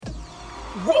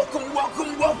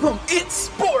Welcome. It's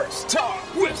Sports Talk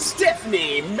with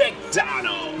Stephanie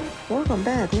McDonald. Welcome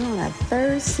back. We're on our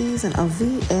third season of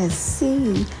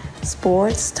VSC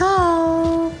Sports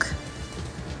Talk.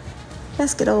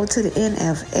 Let's get over to the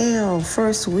NFL.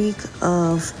 First week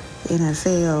of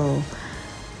NFL.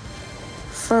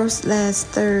 Last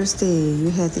Thursday, you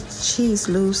had the Chiefs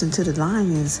losing to the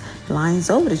Lions. Lions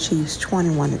over the Chiefs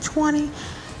 21-20.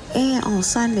 And on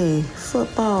Sunday,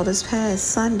 football this past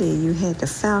Sunday, you had the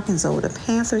Falcons over the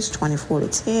Panthers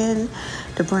 24-10.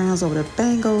 The Browns over the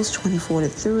Bengals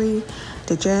 24-3.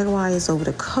 The Jaguars over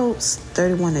the Colts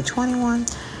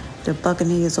 31-21. The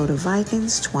Buccaneers over the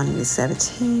Vikings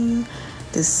 20-17.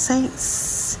 The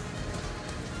Saints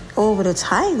over the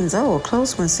Titans, a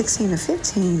close one,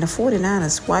 16-15. The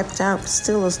 49ers wiped out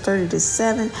Steelers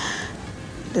 30-7.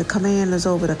 The Commanders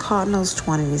over the Cardinals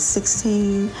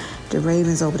 20-16. The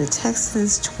Ravens over the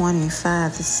Texans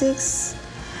 25-6.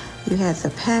 You had the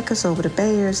Packers over the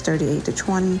Bears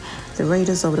 38-20. The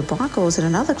Raiders over the Broncos in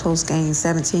another close game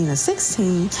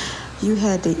 17-16. You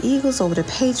had the Eagles over the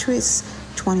Patriots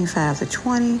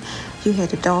 25-20. You had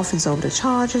the Dolphins over the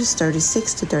Chargers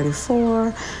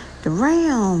 36-34. The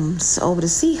Rams over the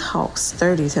Seahawks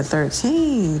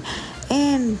 30-13.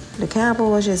 And the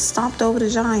Cowboys just stomped over the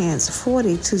Giants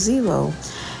 40-0.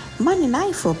 Monday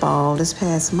Night Football this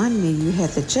past Monday, you had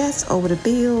the Jets over the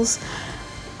Bills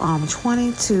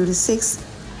 22-6.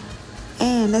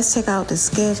 And let's check out the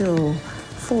schedule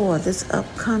for this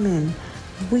upcoming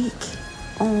week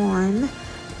on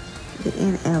the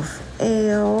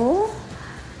NFL.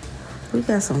 We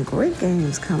got some great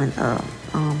games coming up.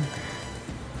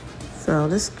 So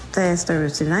this last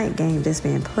Thursday night game that's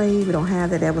being played, we don't have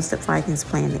that. That was the Vikings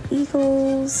playing the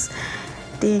Eagles.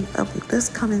 Then this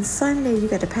coming Sunday, you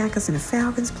got the Packers and the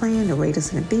Falcons playing, the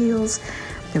Raiders and the Bills,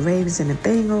 the Ravens and the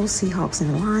Bengals, Seahawks and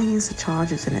the Lions, the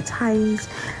Chargers and the Titans,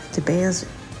 the Bears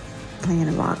playing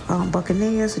the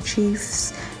Buccaneers, the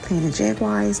Chiefs playing the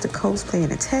Jaguars, the Colts playing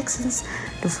the Texans,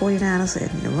 the 49ers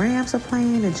and the Rams are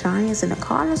playing, the Giants and the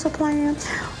Cardinals are playing,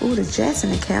 the Jets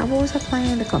and the Cowboys are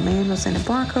playing, the Commanders and the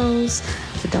Broncos,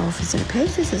 the Dolphins and the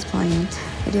Patriots is playing.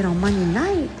 And then on Monday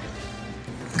night,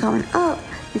 coming up,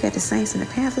 you got the Saints and the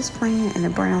Panthers playing, and the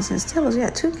Browns and the Steelers. You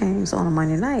got two games on a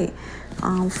Monday night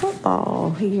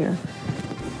football here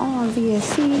on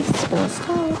VSC Sports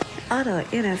Talk. Other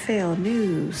NFL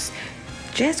news: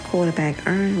 Jets quarterback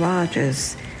Aaron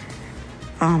Rodgers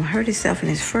hurt himself in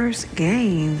his first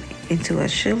game into a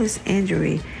Achilles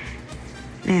injury.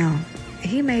 Now,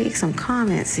 he made some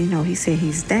comments. He said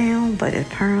he's down, but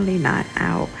apparently not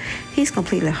out. He's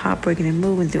completely heartbroken and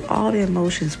moving through all the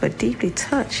emotions, but deeply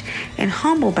touched and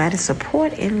humbled by the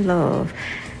support and love,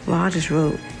 Rodgers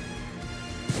wrote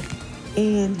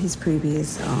in his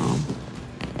previous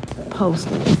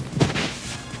posting.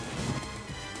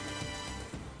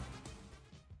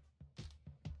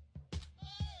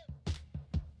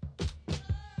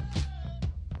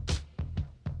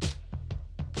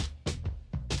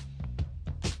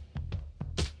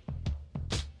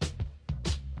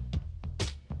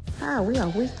 We are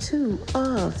week 2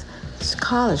 of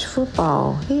college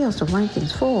football. Here's the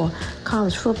rankings for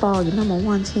college football. Your number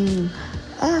 1 team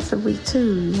after week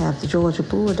 2, you have the Georgia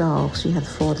Bulldogs. You have the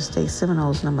Florida State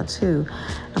Seminoles, number 2.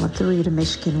 Number 3, the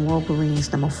Michigan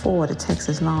Wolverines. Number 4, the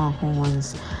Texas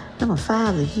Longhorns. Number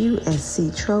 5, the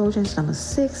USC Trojans. Number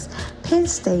 6, Penn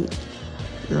State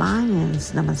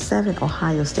Lions. Number 7,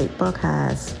 Ohio State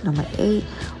Buckeyes. Number 8,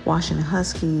 Washington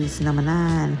Huskies. Number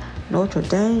 9, Notre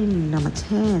Dame. Number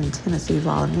 10, Tennessee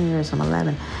Volunteers. Number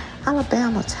 11,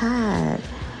 Alabama Tide.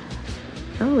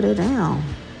 They're down.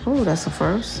 That's the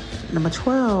first. Number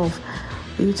 12,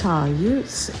 Utah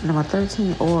Utes. Number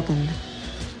 13, Oregon.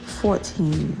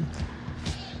 14,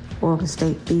 Oregon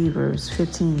State Beavers.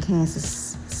 15,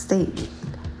 Kansas State.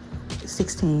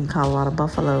 16, Colorado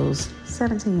Buffaloes.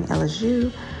 17,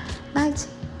 LSU.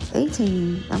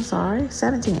 17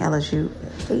 LSU.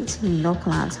 18, North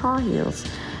Carolina Tar Heels.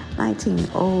 19,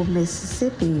 Old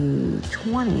Mississippi.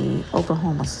 20,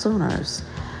 Oklahoma Sooners.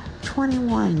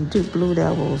 21, Duke Blue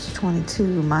Devils. 22,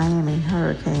 Miami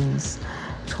Hurricanes.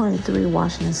 23,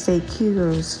 Washington State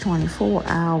Cougars. 24,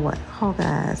 Iowa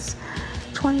Hawkeyes.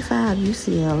 25,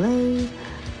 UCLA.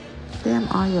 Them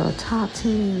are your top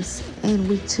teams in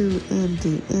week 2 in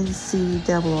the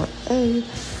NCAA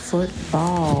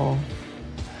football.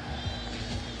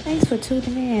 Thanks for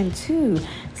tuning in to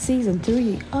season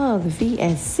 3 of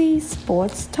VSC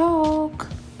Sports Talk.